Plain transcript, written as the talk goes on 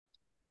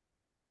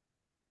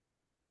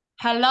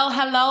Hello,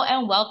 hello,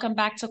 and welcome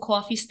back to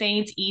Coffee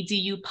Stains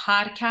EDU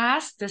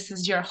podcast. This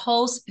is your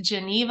host,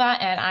 Geneva,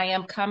 and I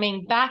am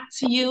coming back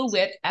to you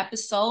with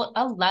episode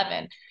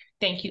 11.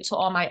 Thank you to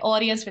all my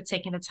audience for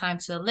taking the time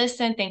to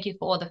listen. Thank you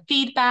for all the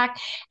feedback,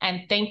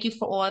 and thank you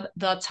for all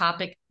the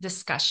topic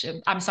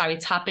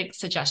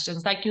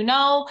suggestions. Like you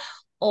know,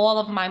 all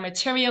of my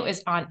material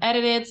is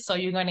unedited, so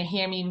you're going to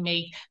hear me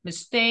make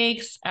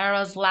mistakes,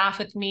 errors, laugh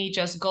with me,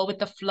 just go with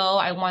the flow.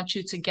 I want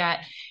you to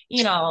get,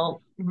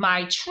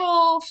 my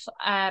truth,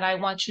 and I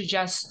want you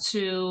just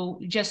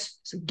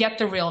get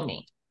the real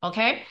me.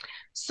 Okay.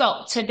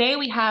 So today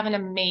we have an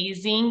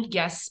amazing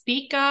guest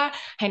speaker.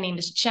 Her name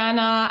is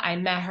Jenna. I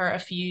met her a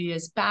few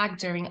years back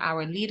during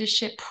our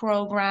leadership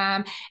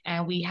program,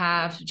 and we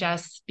have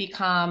just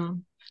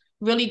become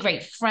really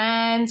great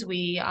friends.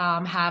 We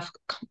have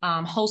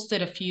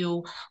hosted a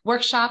few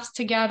workshops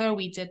together.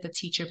 We did the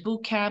teacher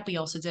boot camp. We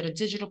also did a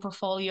digital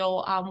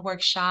portfolio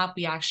workshop.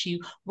 We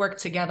actually worked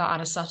together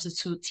on a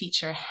substitute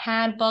teacher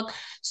handbook.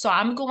 So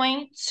I'm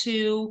going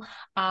to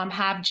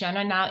have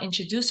Jenna now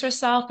introduce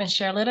herself and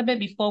share a little bit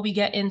before we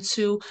get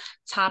into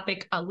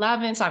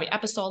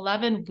episode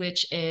 11,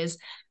 which is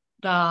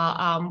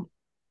the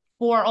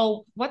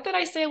 40, what did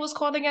I say it was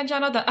called again,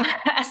 Jenna? The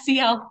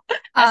SEL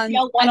I think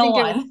it was,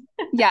 101.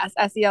 yes,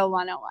 SEL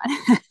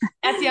 101.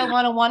 SEL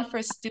 101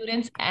 for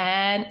students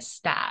and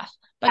staff.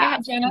 But go ahead,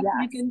 Yes, Jenna, you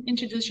yes. can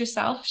introduce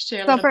yourself, share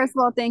a So little bit. first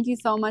of all, thank you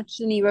so much,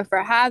 Geneva,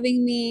 for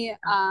having me.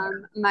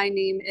 My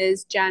name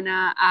is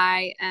Jenna.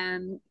 I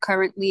am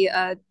currently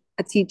a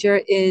teacher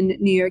in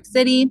New York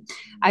City.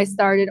 I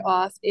started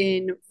off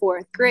in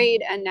fourth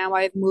grade, and now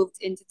I've moved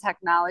into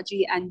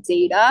technology and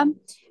data.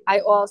 I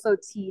also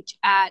teach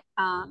at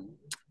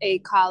a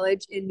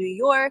college in New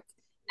York,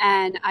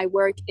 and I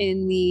work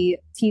in the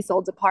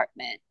TESOL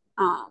department.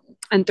 Um,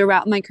 and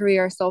throughout my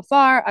career so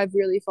far, I've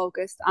really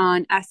focused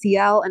on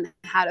SEL and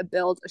how to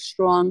build a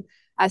strong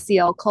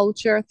SEL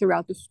culture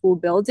throughout the school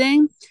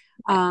building,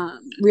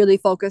 really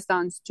focused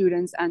on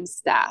students and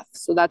staff.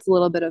 So that's a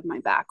little bit of my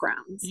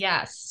background.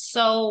 Yes.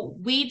 So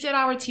we did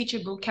our teacher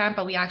boot camp,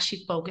 but we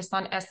actually focused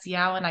on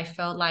SEL, and I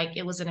felt like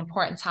it was an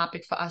important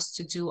topic for us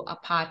to do a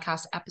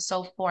podcast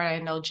episode for. I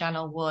know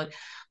Jenna would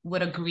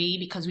agree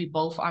because we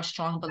both are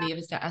strong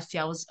believers that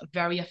SEL is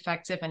very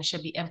effective and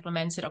should be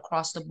implemented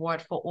across the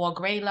board for all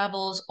grade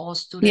levels, all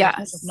students, no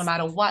Yes.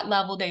 matter what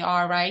level they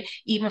are, right?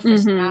 Even for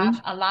Mm-hmm.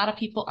 staff, a lot of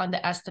people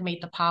underestimate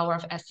the power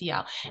of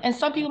SEL. And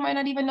some people might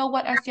not even know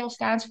what SEL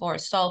stands for.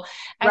 So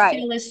Right.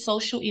 SEL is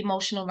social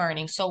emotional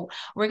learning. So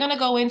we're going to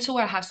go into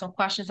it. I have some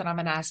questions that I'm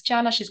going to ask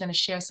Jenna. She's going to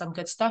share some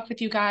good stuff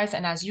with you guys.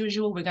 And as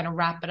usual, we're going to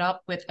wrap it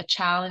up with a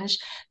challenge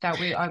that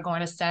we are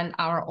going to send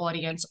our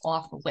audience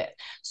off with.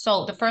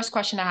 So the first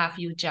question I have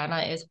for you, Jenna,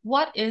 is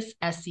what is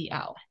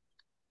SEL?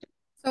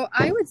 So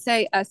I would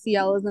say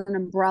SEL is an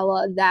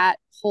umbrella that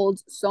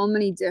holds so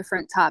many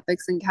different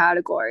topics and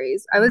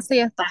categories. I would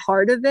say at the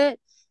heart of it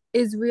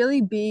is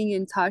really being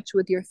in touch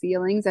with your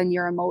feelings and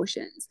your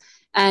emotions.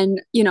 And,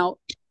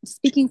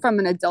 speaking from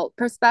an adult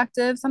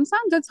perspective,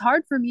 sometimes it's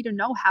hard for me to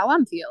know how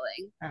I'm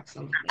feeling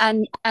Absolutely.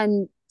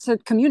 and to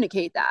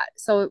communicate that.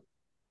 So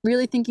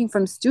really thinking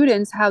from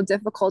students how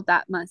difficult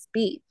that must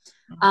be.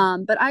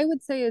 But I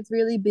would say it's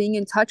really being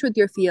in touch with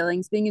your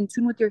feelings, being in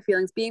tune with your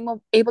feelings, being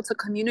able to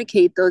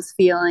communicate those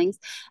feelings,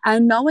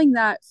 and knowing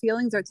that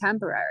feelings are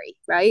temporary,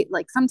 right?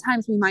 Like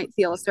sometimes we might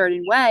feel a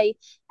certain way,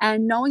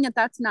 and knowing that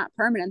that's not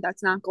permanent,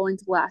 that's not going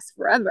to last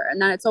forever, and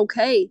that it's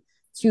okay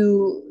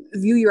to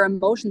view your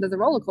emotions as a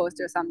roller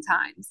coaster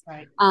sometimes.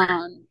 Right.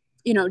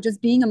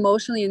 Just being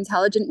emotionally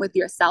intelligent with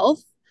yourself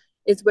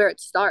is where it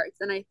starts.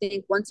 And I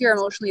think once you're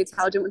emotionally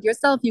intelligent with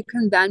yourself, you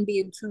can then be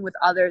in tune with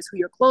others who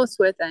you're close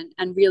with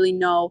and really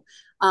know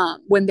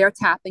when they're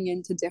tapping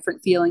into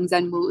different feelings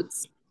and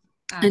moods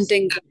and Absolutely.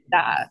 things like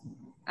that.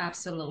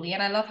 Absolutely.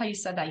 And I love how you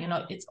said that,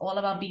 it's all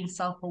about being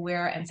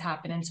self-aware and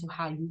tapping into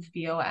how you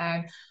feel.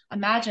 And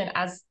imagine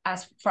as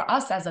for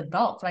us as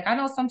adults, like I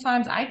know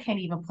sometimes I can't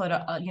even put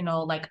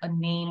like a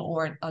name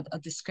or a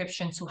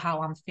description to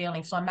how I'm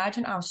feeling. So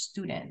imagine our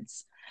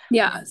students. They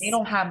Yes.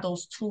 don't have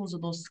those tools or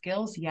those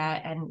skills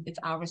yet. And it's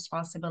our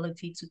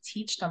responsibility to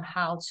teach them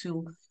how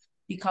to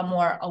become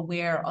more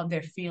aware of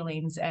their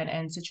feelings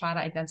and to try to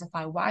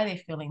identify why they're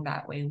feeling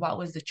that way. What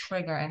was the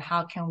trigger and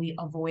how can we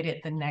avoid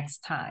it the next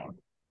time?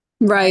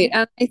 Right. Right.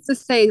 And it's to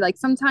say, like,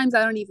 sometimes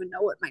I don't even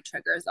know what my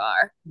triggers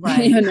are.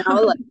 Right.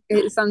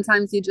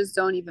 Sometimes you just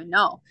don't even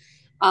know.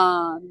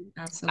 Um,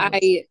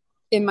 Absolutely. I,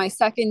 in my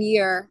second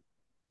year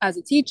as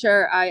a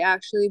teacher, I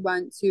actually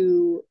went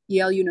to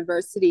Yale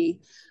University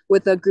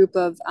with a group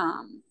of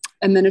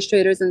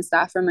administrators and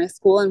staff from my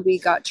school, and we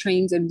got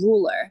trained in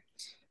Ruler,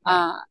 Right.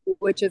 uh,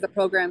 which is a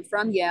program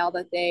from Yale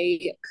that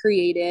they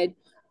created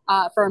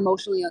for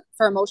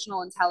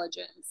emotional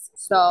intelligence.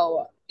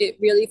 So it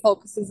really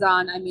focuses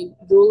on, I mean,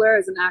 ruler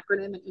is an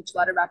acronym and each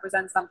letter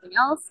represents something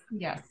else.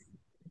 Yes.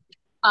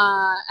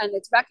 And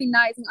it's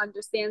recognizing,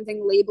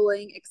 understanding,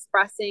 labeling,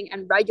 expressing,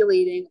 and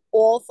regulating,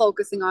 all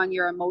focusing on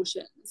your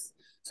emotions.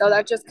 So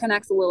that just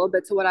connects a little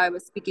bit to what I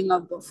was speaking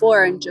of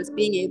before, and just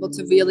being able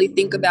to really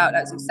think about,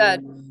 as you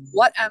said,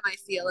 what am I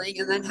feeling?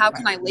 And then how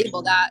can I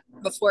label that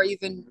before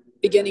even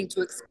beginning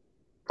to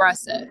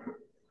express it?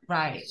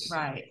 Right,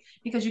 right.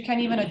 Because you can't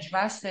even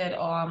address it.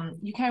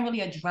 You can't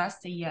really address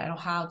it yet on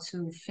how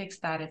to fix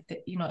that if the,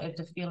 if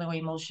the feeling or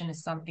emotion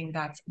is something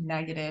that's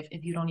negative,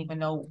 if you don't even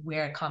know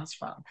where it comes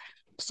from.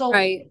 So,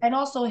 Right. and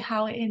also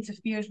how it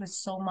interferes with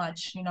so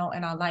much, in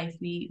our life.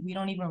 We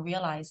don't even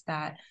realize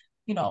that,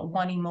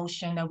 one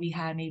emotion that we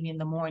had maybe in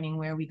the morning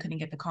where we couldn't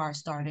get the car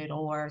started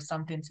or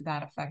something to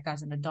that effect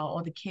as an adult,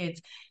 or the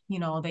kids,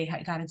 they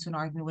had got into an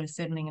argument with a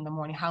sibling in the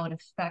morning, how it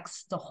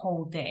affects the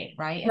whole day,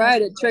 right? And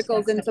Right. also It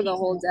trickles affects the into the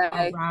whole people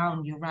day.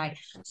 around you, right?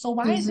 So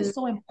why is Mm-hmm. this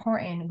so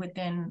important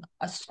within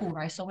a school,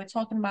 right? So we're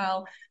talking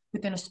about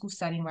within a school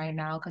setting right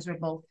now because we're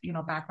both,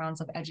 backgrounds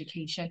of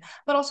education,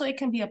 but also it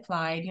can be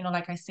applied,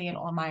 like I say in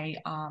all my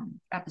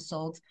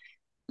episodes,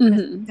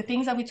 Mm-hmm. the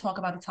things that we talk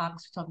about, the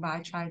topics we talk about,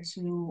 I try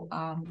to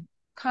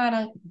kind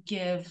of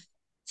give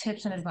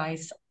tips and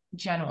advice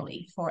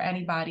generally for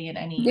anybody in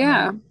any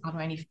Yeah. or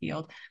any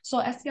field. So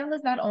SEL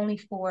is not only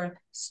for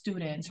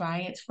students,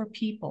 right? It's for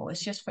people.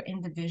 It's just for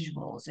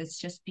individuals. It's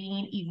just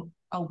being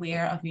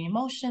aware of your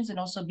emotions and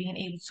also being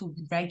able to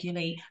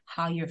regulate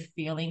how you're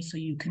feeling so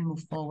you can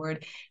move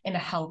forward in a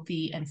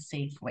healthy and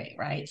safe way,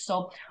 right?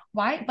 So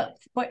why,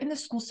 but in the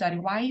school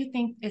setting, why do you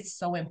think it's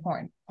so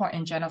important,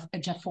 Jenna,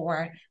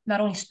 for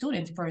not only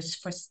students, for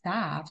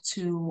staff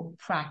to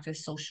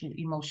practice social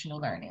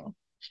emotional learning?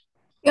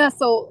 Yeah,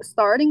 so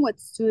starting with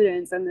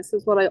students, and this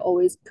is what I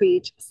always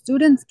preach,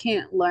 students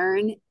can't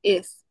learn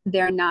if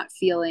they're not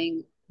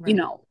feeling, Right.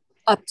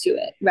 up to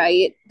it,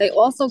 right? They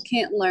also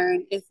can't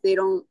learn if they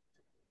don't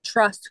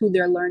trust who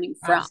they're learning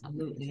from,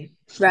 Absolutely.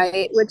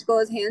 right? Which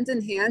goes hand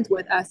in hand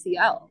with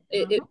SEL.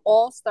 It Mhm.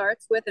 all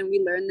starts with, and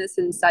we learn this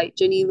in Site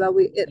Geneva,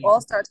 it Yeah.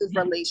 all starts with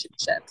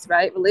relationships,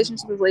 right?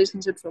 Relationships is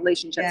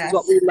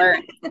what Yes. we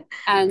learn.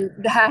 And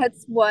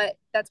that's where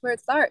it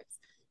starts.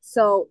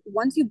 So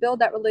once you build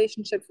that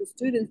relationship with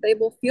students, they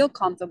will feel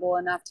comfortable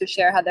enough to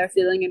share how they're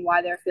feeling and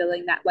why they're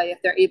feeling that way if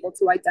they're able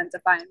to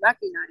identify and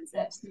recognize it.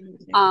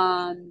 Absolutely.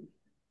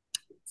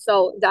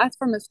 So that's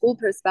from a school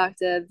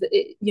perspective.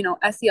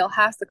 SEL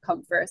has to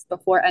come first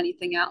before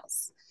anything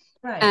else.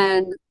 Right.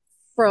 And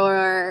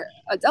for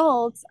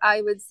adults,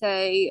 I would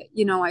say,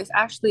 I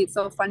actually, it's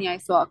so funny. I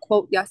saw a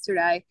quote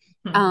yesterday,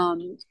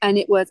 Hmm. and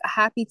it was, a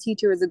happy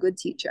teacher is a good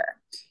teacher,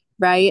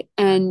 right?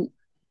 And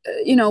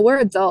we're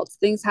adults.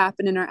 Things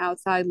happen in our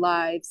outside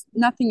lives.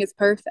 Nothing is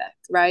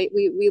perfect, right?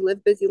 We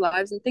live busy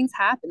lives and things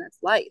happen. That's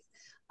life.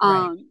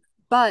 Right.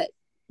 But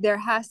there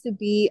has to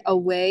be a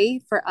way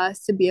for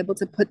us to be able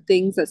to put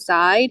things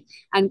aside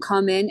and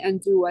come in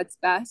and do what's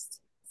best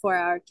for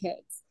our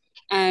kids.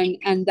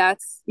 And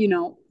that's,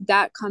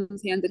 that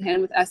comes hand in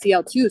hand with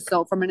SEL too.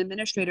 So from an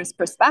administrator's Yeah.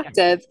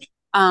 perspective,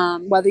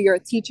 whether you're a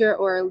teacher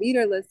or a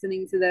leader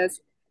listening to this,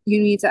 you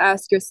need to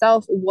ask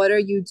yourself, what are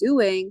you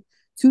doing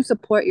to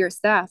support your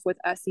staff with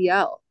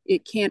SEL?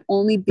 It can't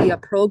only be a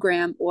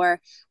program or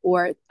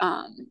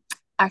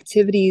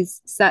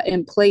activities set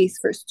in place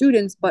for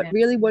students, but Yeah.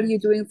 really, what are you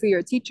doing for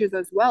your teachers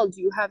as well?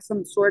 Do you have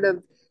some sort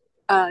of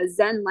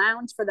Zen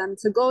lounge for them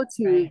to go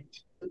to? Right.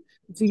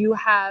 Do you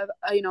have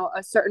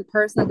a certain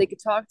person that they could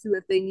talk to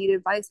if they need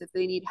advice, if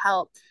they need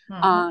help?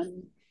 Hmm.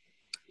 um,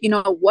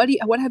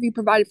 what have you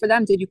provided for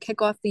them? Did you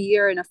kick off the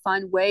year in a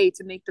fun way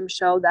to make them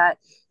show that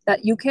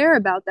you care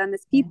about them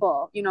as Yeah.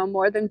 people,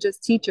 more than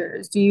just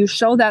teachers? Do you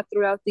show that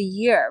throughout the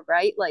year,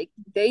 right? Like,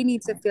 they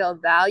need to Right. feel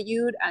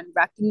valued and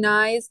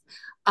recognized,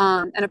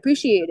 and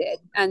appreciated.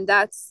 And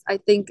that's, I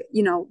think,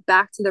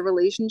 back to the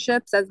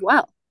relationships as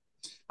well.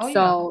 Oh yeah.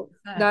 So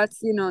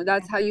 100%.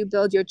 that's how you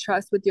build your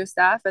trust with your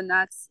staff, and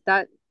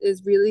that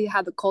is really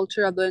how the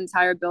culture of the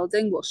entire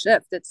building will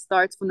shift. It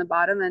starts from the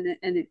bottom, and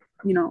it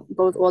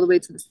goes all the way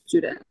to the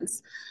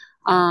students.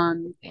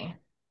 um Absolutely.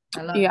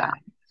 I love yeah.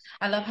 that.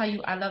 I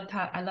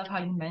love how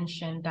you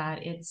mentioned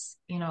that it's,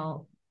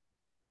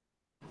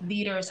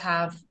 leaders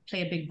have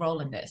play a big role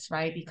in this,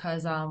 right?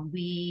 Because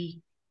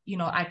we,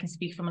 I can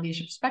speak from a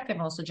leadership perspective,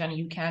 and also Jenny,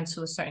 you can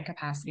to a certain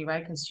capacity,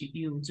 right? Because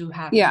you do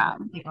have you Yeah.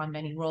 take on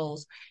many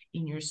roles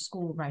in your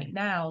school right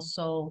now.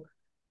 So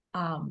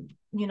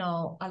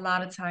a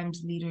lot of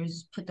times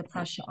leaders put the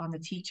pressure on the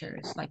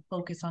teachers, like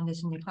focus on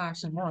this in your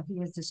classroom. No,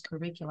 here's this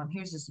curriculum,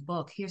 here's this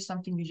book, here's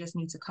something you just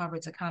need to cover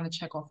to kind of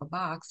check off a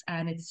box.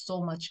 And it's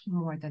so much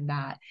more than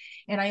that.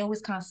 And I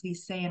always constantly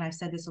say, and I've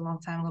said this a long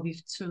time ago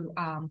too,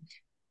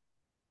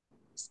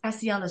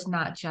 SEL is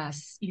not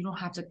just, you don't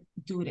have to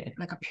do it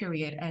like a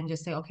period and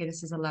just say, okay,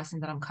 this is a lesson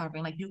that I'm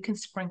covering. Like you can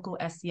sprinkle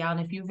SEL. And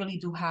if you really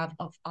do have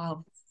a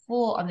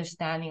full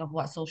understanding of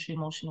what social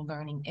emotional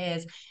learning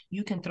is,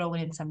 you can throw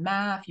it into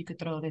math, you could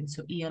throw it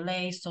into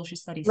ELA, social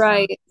studies,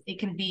 science. Right. It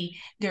can be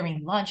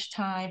during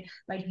lunchtime.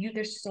 Like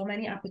there's so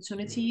many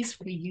opportunities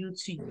for you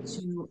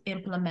to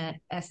implement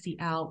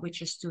SEL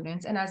with your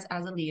students. And as a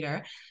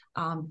leader,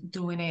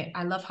 doing it,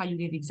 I love how you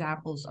give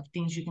examples of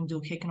things you can do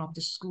kicking off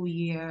the school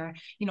year,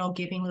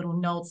 giving little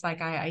notes.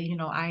 Like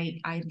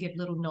I give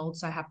little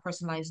notes. I have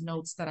personalized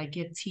notes that I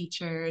give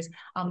teachers.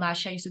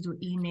 Last year I used to do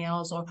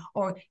emails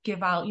or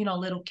give out,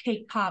 little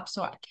cake pops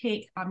or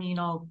cake, I mean,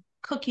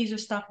 cookies or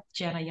stuff.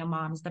 Jenna, your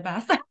mom is the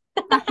best.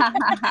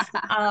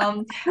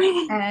 um,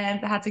 and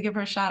I had to give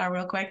her a shout out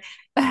real quick.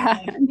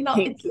 And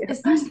Thank you.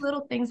 it's those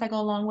little things that go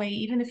a long way.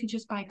 Even if you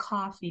just buy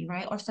coffee,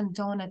 right, or some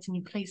donuts and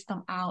you place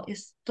them out,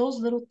 it's those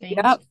little things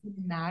Yep, that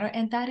matter,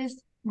 and that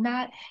is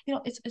not,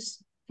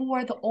 it's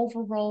for the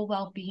overall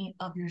well-being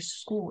of your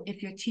school.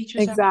 If your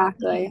teachers are happy,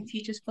 if exactly. your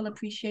teachers feel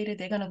appreciated,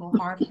 they're gonna go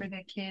hard for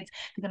their kids.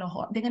 They're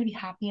gonna be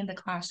happy in the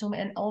classroom,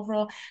 and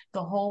overall,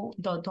 the whole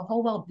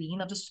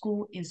well-being of the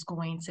school is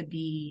going to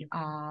be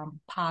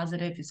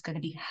positive. It's going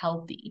to be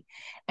healthy,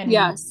 and we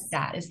need Yes,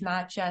 that. It's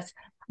not just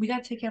we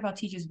got to take care of our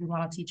teachers. We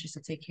want our teachers to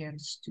take care of the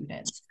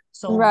students.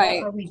 So what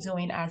right. are we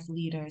doing as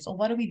leaders, or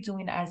what are we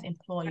doing as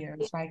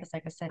employers, right? Because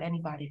like I said,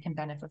 anybody can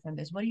benefit from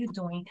this. What are you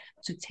doing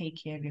to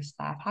take care of your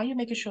staff? How are you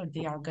making sure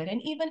they are good?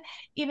 And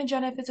even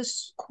Jenna, if it's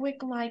a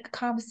quick like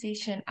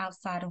conversation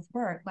outside of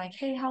work, like,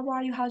 hey, how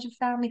are you? How's your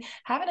family?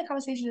 Having a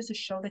conversation just to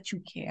show that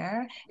you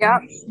care,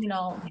 and Yep,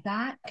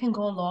 that can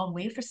go a long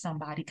way for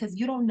somebody, because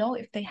you don't know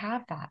if they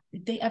have that,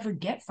 if they ever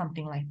get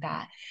something like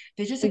that.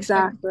 They're just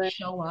expected to exactly.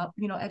 show up.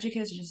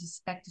 Educators are just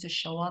expected to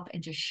show up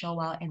and just show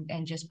out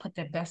and just put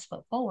their best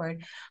foot forward.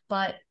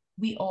 But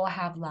we all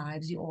have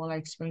lives. We all are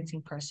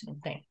experiencing personal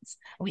things.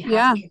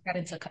 Yeah,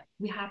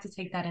 We have to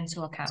take that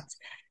into account.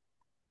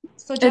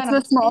 So it's Jenna,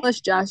 the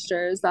smallest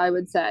gestures, I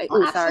would say. oh,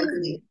 Oh, sorry.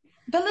 absolutely.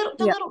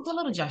 Yeah, The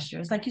little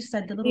gestures, like you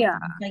said, the little yeah,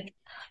 things, like,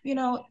 you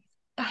know,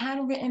 a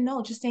handwritten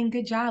note, just saying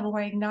good job, or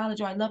I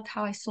acknowledge, or I loved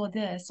how I saw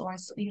this, or I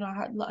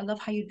love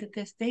how you did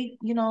this.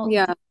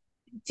 yeah.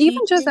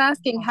 Even just Teachers,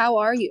 asking, how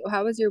are you?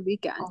 How was your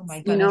weekend? oh my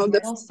You goodness, know,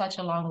 that the goes such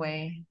a long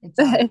way. It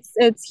does.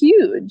 it's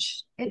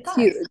huge. It It's does.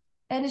 huge.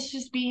 And it's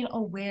just being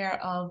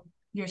aware of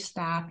your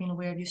staff, being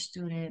aware of your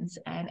students,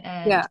 and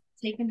Yeah.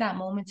 taking that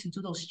moment to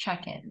do those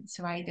check-ins,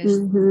 right? There's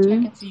Mm-hmm.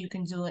 check-ins, so you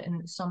can do it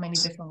in so many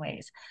different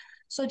ways.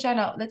 So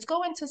Jenna, let's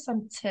go into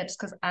some tips,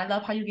 because I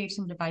love how you gave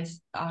some advice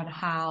on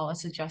how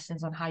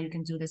suggestions on how you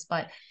can do this.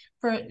 But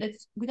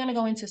we're gonna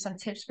go into some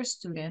tips for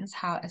students,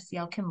 how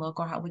SEL can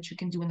look, or how what you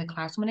can do in the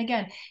classroom. And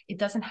again, it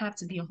doesn't have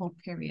to be a whole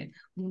period.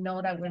 We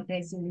know that we're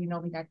busy, we know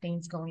we got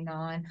things going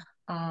on.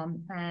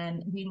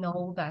 And we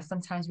know that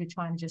sometimes we're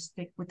trying to just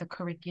stick with the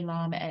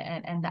curriculum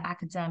and the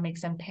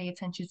academics and pay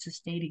attention to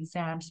state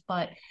exams,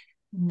 but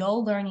no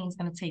learning is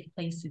going to take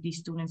place if these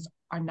students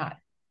are not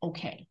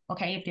okay.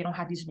 Okay, if they don't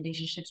have these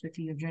relationships with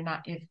you, if you're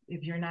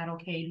not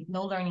okay,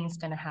 no learning is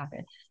going to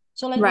happen.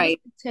 So like, what are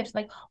Right. some tips?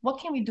 Like, what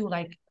can we do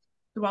like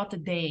throughout the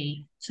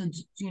day to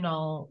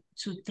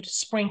to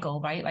sprinkle,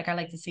 right? Like I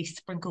like to say,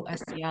 sprinkle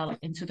SEL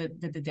into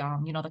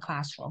the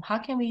classroom. How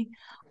can we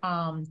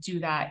do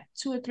that?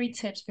 2 or 3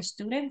 tips for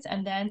students,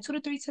 and then 2 to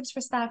 3 tips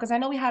for staff. Because I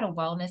know we had a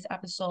wellness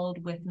episode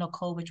with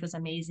Nicole, which was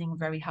amazing,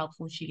 very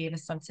helpful. She gave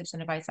us some tips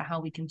and advice on how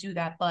we can do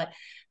that. But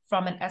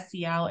from an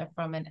SEL and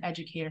from an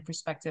educator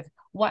perspective,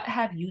 what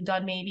have you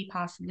done maybe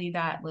possibly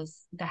that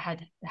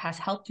has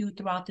helped you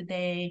throughout the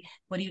day?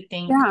 What do you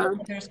think Yeah.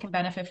 others can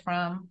benefit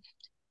from?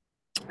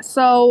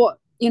 So,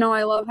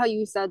 I love how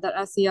you said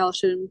that SEL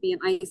shouldn't be an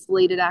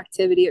isolated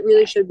activity. It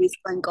really should be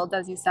sprinkled,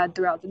 as you said,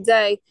 throughout the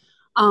day,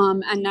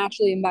 and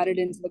naturally embedded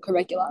into the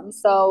curriculum.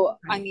 So,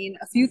 I Right, mean,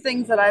 a few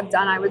things that I've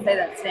done, I would say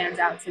that stands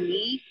out to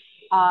me.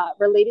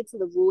 Related to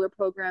the ruler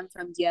program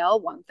from Yale,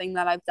 one thing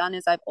that I've done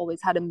is I've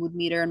always had a mood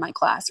meter in my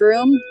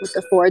classroom with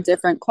the 4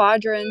 different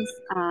quadrants,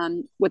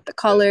 with the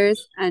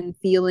colors and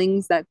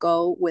feelings that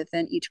go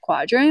within each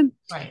quadrant.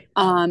 right,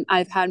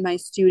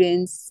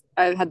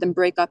 I've had them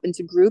break up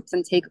into groups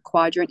and take a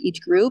quadrant each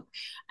group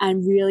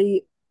and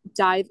really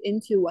dive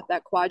into what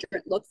that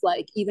quadrant looks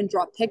like, even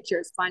draw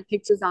pictures, find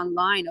pictures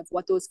online of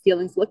what those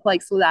feelings look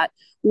like, so that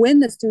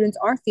when the students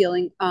are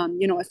feeling,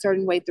 a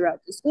certain way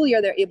throughout the school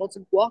year, they're able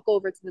to walk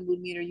over to the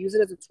mood meter, use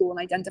it as a tool, and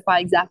identify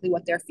exactly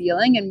what they're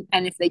feeling.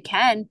 And if they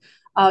can,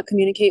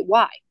 communicate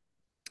why.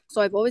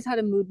 So I've always had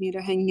a mood meter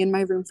hanging in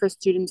my room for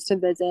students to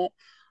visit.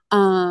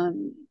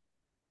 Um,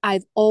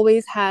 I've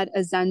always had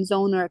a Zen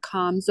zone or a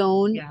calm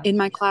zone yeah, in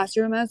my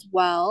classroom as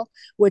well,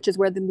 which is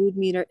where the mood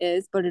meter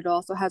is, but it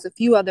also has a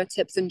few other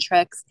tips and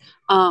tricks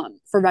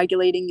for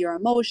regulating your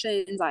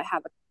emotions. I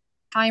have a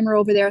timer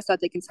over there so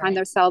that they can time right,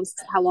 themselves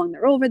how long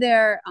they're over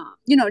there.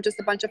 Just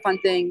a bunch of fun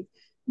things,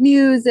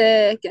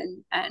 music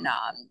and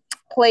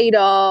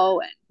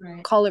Play-Doh and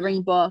right.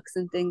 coloring books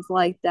and things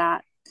like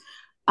that.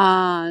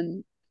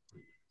 Um,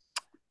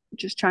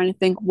 just trying to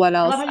think what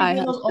I love else how you I gave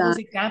have all done. those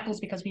examples,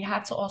 because we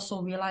have to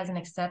also realize and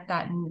accept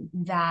that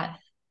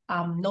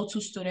no two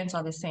students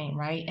are the same,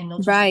 right? And no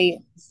two students Right,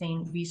 have the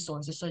same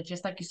resources. So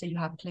just like you said, you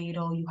have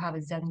Play-Doh, you have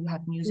a Zen, you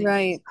have music.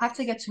 right. You have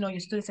to get to know your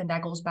students, and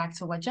that goes back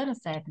to what Jenna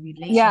said, Yes,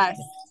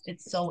 relationships.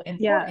 It's so yes.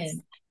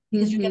 important,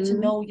 because you get to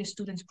Mm-hmm. know your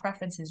students'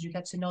 preferences, you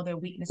get to know their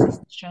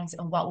weaknesses, strengths,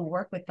 and what will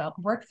work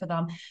for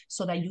them,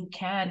 so that you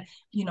can,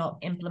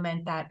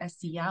 implement that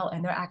SEL,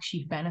 and they're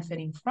actually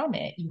benefiting from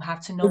it. You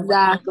have to know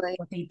Exactly.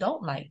 what they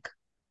don't like.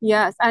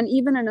 Yes. And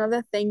even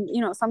another thing,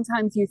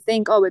 sometimes you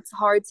think, oh, it's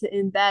hard to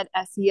embed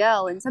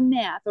SEL into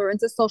math or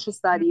into social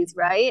studies, Mhm.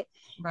 right?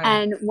 Right,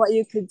 And what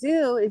you could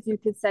do is you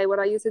could say, what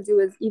I used to do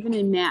is even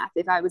in math,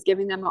 if I was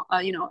giving them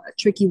a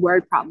tricky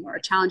word problem or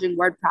a challenging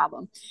word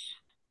problem,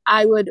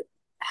 I would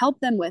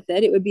help them with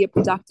it. It would be a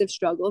productive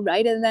struggle,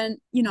 right? And then,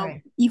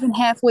 right, even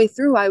halfway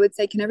through, I would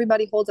say, can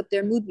everybody hold up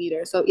their mood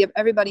meter? So if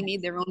everybody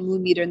made their own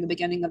mood meter in the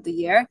beginning of the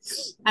year,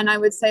 and I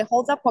would say,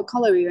 hold up, what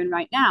color are you in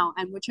right now?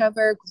 And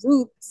whichever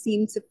group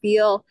seemed to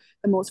feel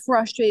the most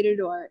frustrated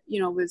or,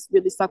 was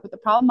really stuck with the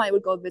problem, I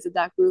would go visit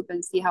that group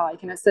and see how I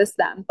can assist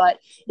them. But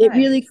it right.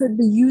 really could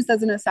be used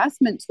as an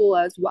assessment tool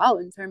as well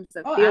in terms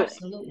of Oh, feeling.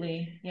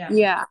 absolutely. Yeah.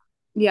 Yeah.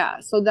 Yeah.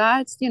 So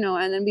that's, and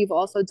then we've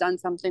also done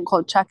something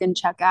called check in,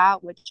 check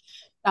out, which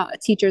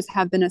teachers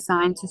have been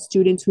assigned to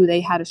students who they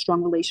had a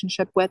strong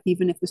relationship with,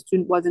 even if the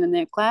student wasn't in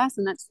their class.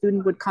 And that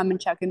student would come and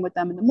check in with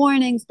them in the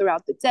mornings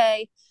throughout the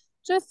day,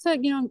 just to,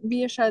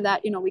 reassure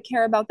that, we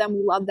care about them,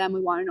 we love them,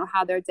 we want to know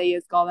how their day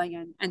is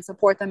going and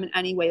support them in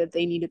any way that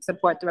they needed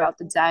support throughout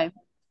the day.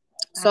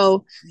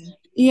 So Absolutely.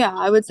 yeah,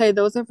 I would say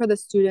those are for the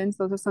students.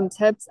 Those are some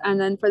tips. And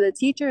then for the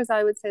teachers,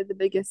 I would say the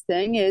biggest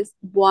thing is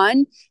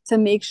one, to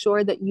make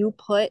sure that you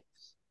put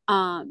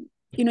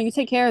you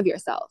take care of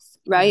yourself,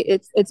 Yeah. right?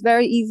 It's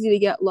very easy to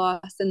get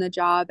lost in the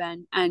job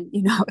and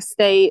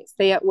stay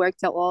at work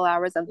till all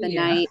hours of the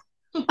Yeah. night.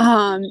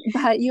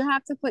 But you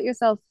have to put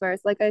yourself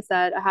first. Like I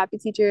said, a happy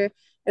teacher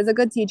is a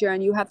good teacher,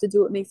 and you have to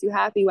do what makes you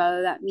happy,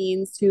 whether that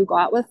means to go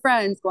out with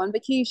friends, go on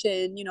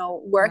vacation,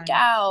 work Right.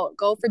 out,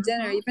 go for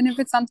dinner, Mhm. even if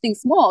it's something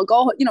small,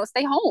 go,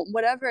 stay home,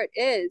 whatever it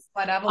is.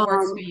 Whatever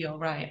works for um you,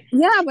 right?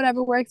 yeah,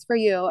 whatever works for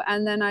you.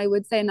 And then I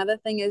would say another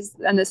thing is,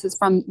 and this is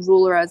from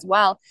Ruler as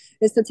well,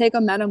 is to take a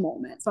meta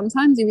moment.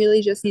 Sometimes you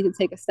really just need to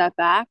take a step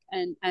back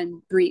and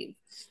breathe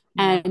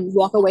Yeah. and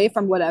walk away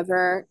from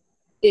whatever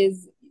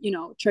is,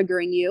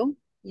 triggering you.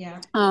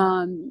 Yeah.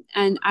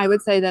 And I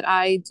would say that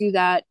I do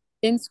that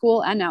in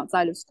school and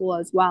outside of school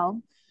as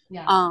well.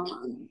 Yeah.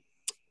 Um,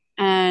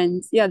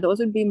 and yeah, those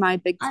would be my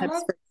big I tips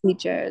love for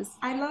teachers.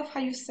 I love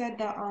how you said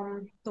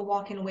the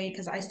walking away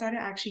because I started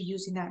actually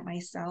using that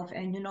myself.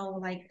 And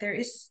like there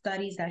is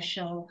studies that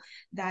show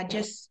that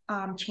just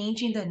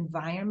changing the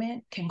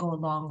environment can go a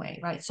long way,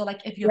 right? So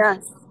like if you're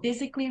Yes.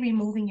 physically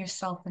removing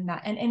yourself from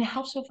that, and it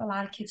helps with a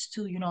lot of kids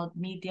too,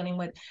 me dealing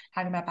with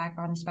having my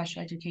background in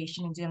special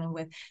education and dealing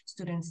with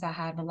students that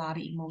have a lot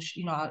of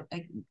emotion,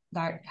 like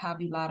that have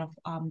a lot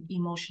of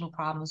emotional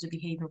problems or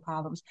behavioral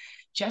problems,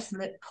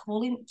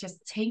 pulling,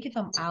 just taking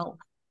them out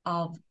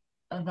of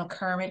the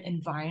current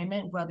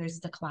environment, whether it's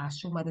the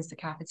classroom, whether it's the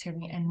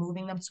cafeteria, and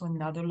moving them to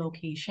another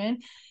location,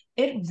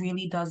 it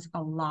really does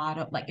a lot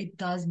of like it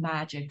does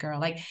magic, girl.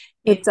 Like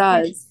It it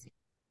does.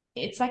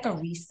 it's like a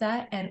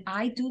reset. And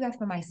I do that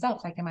for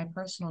myself, like in my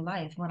personal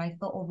life. When I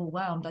feel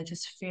overwhelmed, I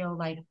just feel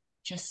like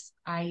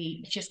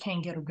I just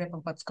can't get a grip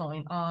of what's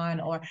going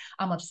on, or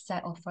I'm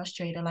upset or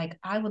frustrated. Like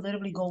I would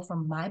literally go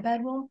from my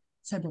bedroom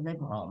to the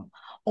living room,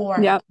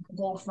 or Yep.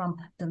 go from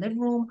the living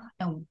room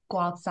and go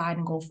outside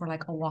and go for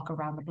like a walk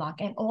around the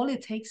block. And all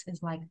it takes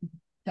is like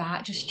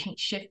that, just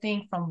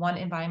shifting from one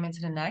environment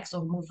to the next,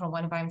 or move from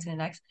one environment to the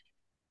next.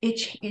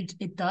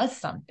 It does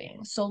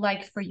something. So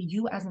like for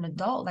you as an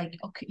adult, like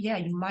okay, yeah,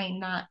 you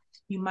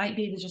might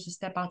be able just to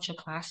step out your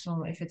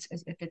classroom if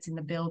it's in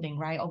the building,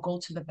 right? Or go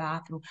to the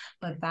bathroom,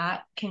 but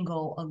that can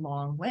go a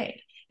long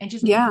way. And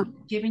just Yeah.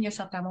 giving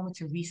yourself that moment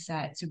to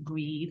reset, to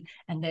breathe,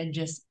 and then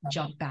just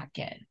jump back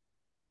in.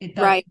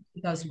 Right.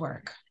 It does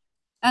work.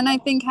 And I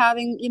think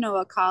having,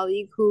 a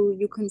colleague who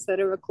you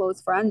consider a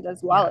close friend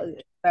as well Yeah.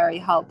 is very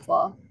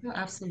helpful. No,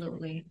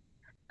 absolutely.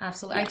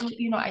 Absolutely.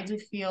 Yeah. I do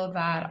feel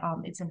that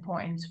it's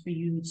important for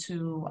you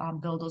to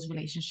build those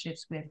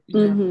relationships with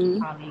your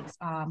Mm-hmm. colleagues.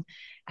 And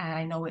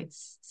I know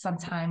it's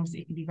sometimes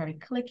it can be very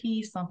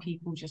cliquey. Some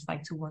people just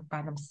like to work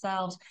by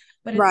themselves,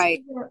 but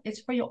Right.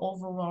 it's for your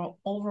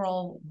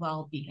overall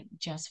well-being,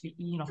 just for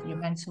for your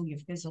mental, your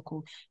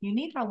physical. You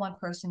need that one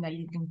person that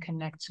you can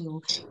connect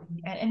to,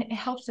 and it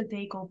helps the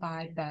day go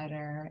by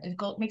better.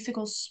 Makes it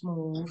go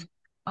smooth.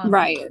 And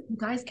Right. you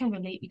guys can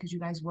relate because you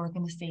guys work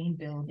in the same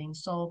building.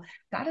 So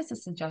that is a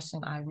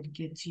suggestion I would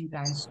give to you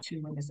guys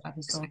too in this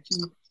episode,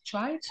 to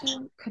try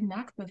to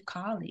connect with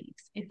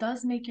colleagues. It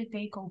does make your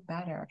day go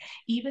better.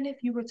 Even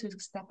if you were to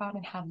step out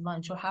and have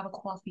lunch or have a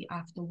coffee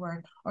after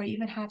work, or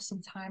even have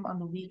some time on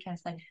the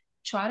weekends, like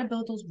try to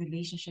build those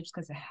relationships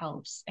because it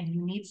helps. And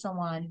you need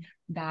someone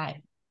that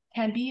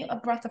can be a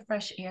breath of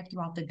fresh air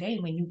throughout the day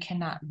when you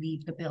cannot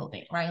leave the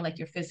building, right? Like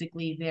you're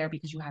physically there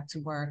because you have to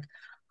work.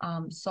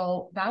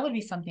 So that would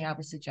be something I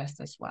would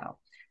suggest as well.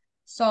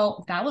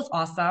 So that was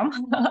awesome.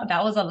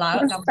 That was a It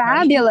lot. was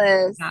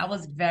fabulous. That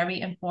was very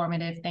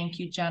informative. Thank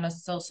you, Jenna,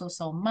 so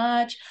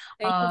much.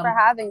 Thank you for Um,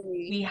 having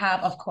me. we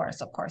have, of course,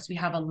 we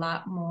have a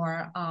lot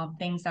more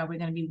things that we're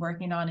going to be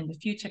working on in the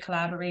future,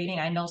 collaborating.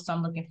 I know, so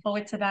I'm looking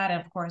forward to that.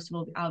 And of course,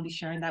 I'll be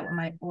sharing that with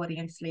my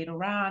audience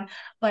later on.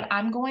 But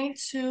I'm going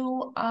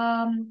to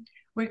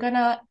We're going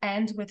to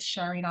end with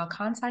sharing our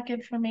contact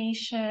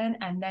information,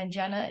 and then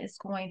Jenna is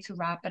going to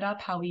wrap it up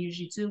how we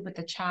usually do with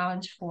the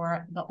challenge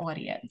for the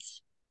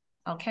audience.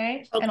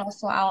 Okay. And Okay.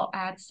 also I'll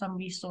add some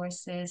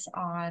resources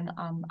on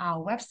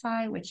our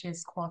website, which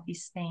is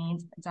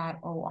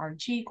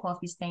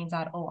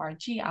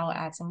coffeestains.org. I'll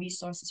add some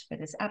resources for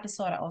this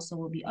episode. I also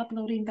will be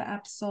uploading the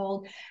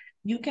episode.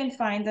 You can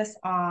find us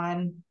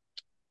on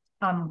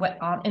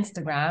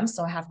Instagram.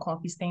 So I have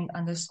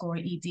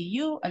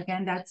coffeestains_edu.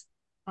 Again, that's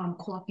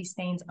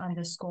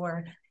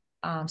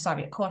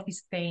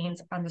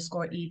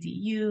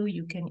coffeestains_edu.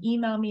 You can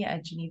email me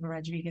at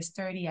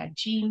GenevaRodriguez30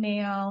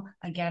 @gmail.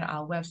 Again,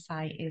 our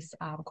website is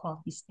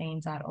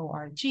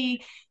coffeestains.org.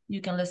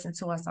 You can listen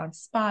to us on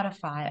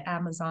Spotify,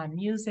 Amazon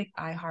Music,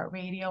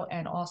 iHeartRadio,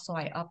 and also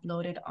I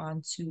uploaded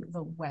onto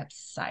the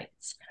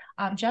website.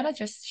 Jenna,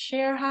 just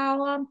share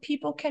how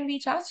people can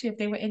reach out to you if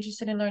they were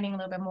interested in learning a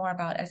little bit more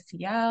about Of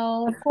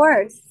STL.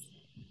 course.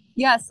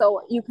 Yeah,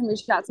 so you can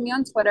reach out to me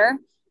on Twitter.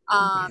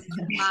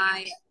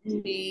 My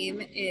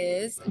name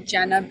is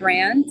Jenna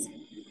Brandt,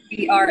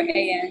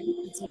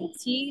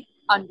 BRANDT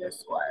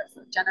underscore.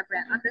 So Jenna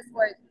Brandt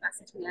underscore. You can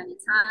message me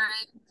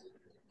anytime, give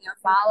me a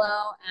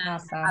follow, and I'll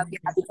Awesome. be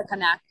happy to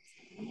connect.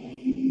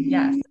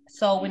 Yes.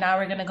 So now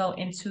we're gonna go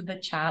into the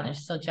challenge.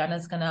 So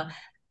Jenna's gonna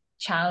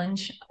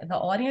challenge the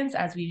audience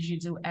as we usually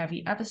do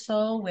every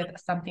episode with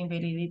something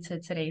related to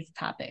today's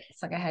topic.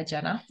 So go ahead,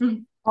 Jenna.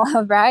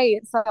 All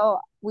right. So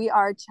we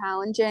are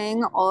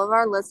challenging all of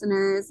our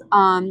listeners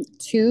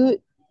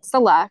to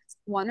select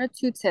one or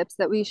two tips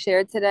that we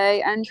shared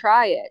today and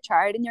try it.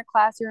 Try it in your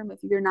classroom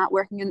if you're not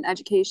working in an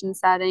education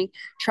setting.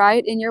 Try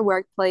it in your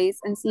workplace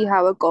and see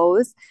how it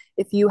goes.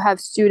 If you have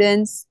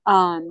students,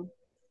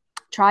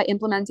 try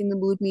implementing the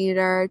mood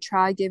meter,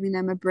 try giving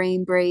them a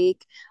brain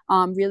break,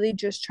 really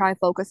just try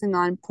focusing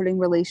on putting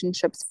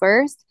relationships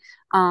first,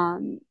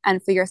 and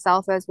for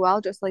yourself as well,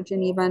 just like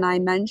Geneva and I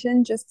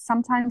mentioned, just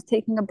sometimes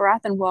taking a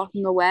breath and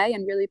walking away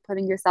and really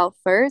putting yourself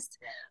first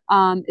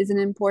is an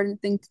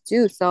important thing to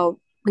do. So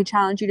we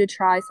challenge you to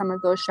try some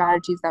of those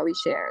strategies that we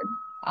shared.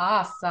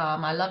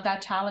 Awesome. I love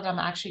that challenge. I'm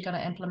actually going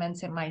to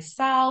implement it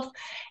myself.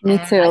 Me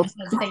And I too. just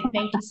want to say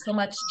thank you so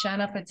much,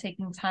 Jenna, for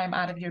taking time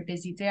out of your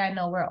busy day. I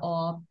know we're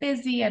all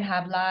busy and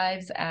have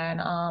lives,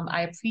 and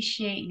I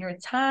appreciate your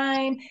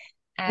time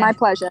My and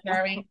pleasure.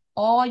 sharing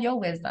all your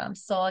wisdom.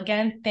 So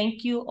again,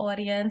 thank you,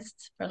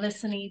 audience, for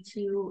listening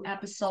to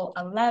episode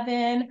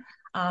 11,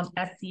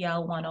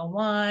 SEL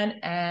 101,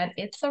 and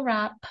it's a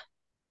wrap.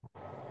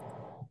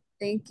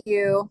 Thank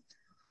you.